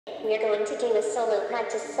we're going to do a solo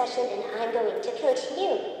practice session and I'm going to coach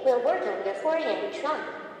you. We'll work on your forehand drop.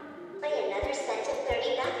 Play another set of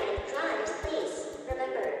 30 backhand drives, please.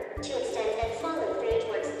 Remember to extend and follow through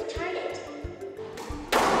towards the target.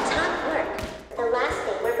 Top work. The last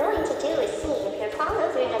thing we're going to do is see if your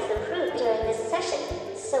follow-through has improved during this session.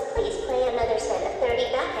 So please play another set of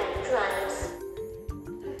 30 backhand drives.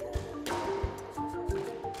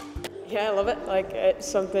 Yeah, I love it. Like, it's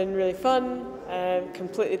something really fun,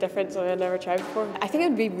 completely different, something I've never tried before. I think it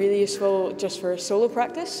would be really useful just for solo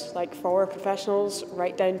practice, like for professionals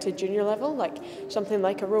right down to junior level. Like something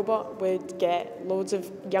like a robot would get loads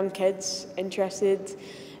of young kids interested,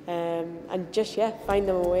 and just find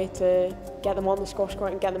them a way to get them on the squash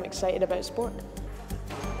court and get them excited about sport.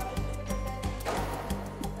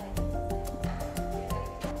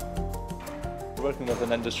 We're working with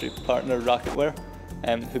an industry partner, Racketware,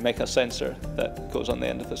 who make a sensor that goes on the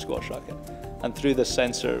end of the squash racket. And through this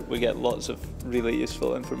sensor we get lots of really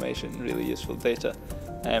useful information, really useful data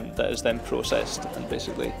that is then processed and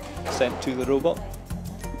basically sent to the robot.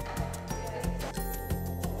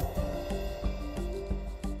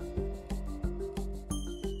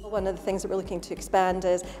 One of the things that we're looking to expand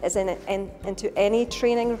is into any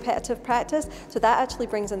training repetitive practice. So that actually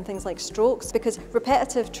brings in things like strokes, because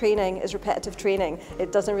repetitive training is repetitive training.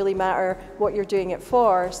 It doesn't really matter what you're doing it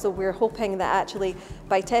for. So we're hoping that actually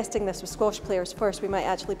by testing this with squash players first, we might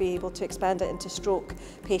actually be able to expand it into stroke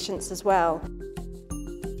patients as well.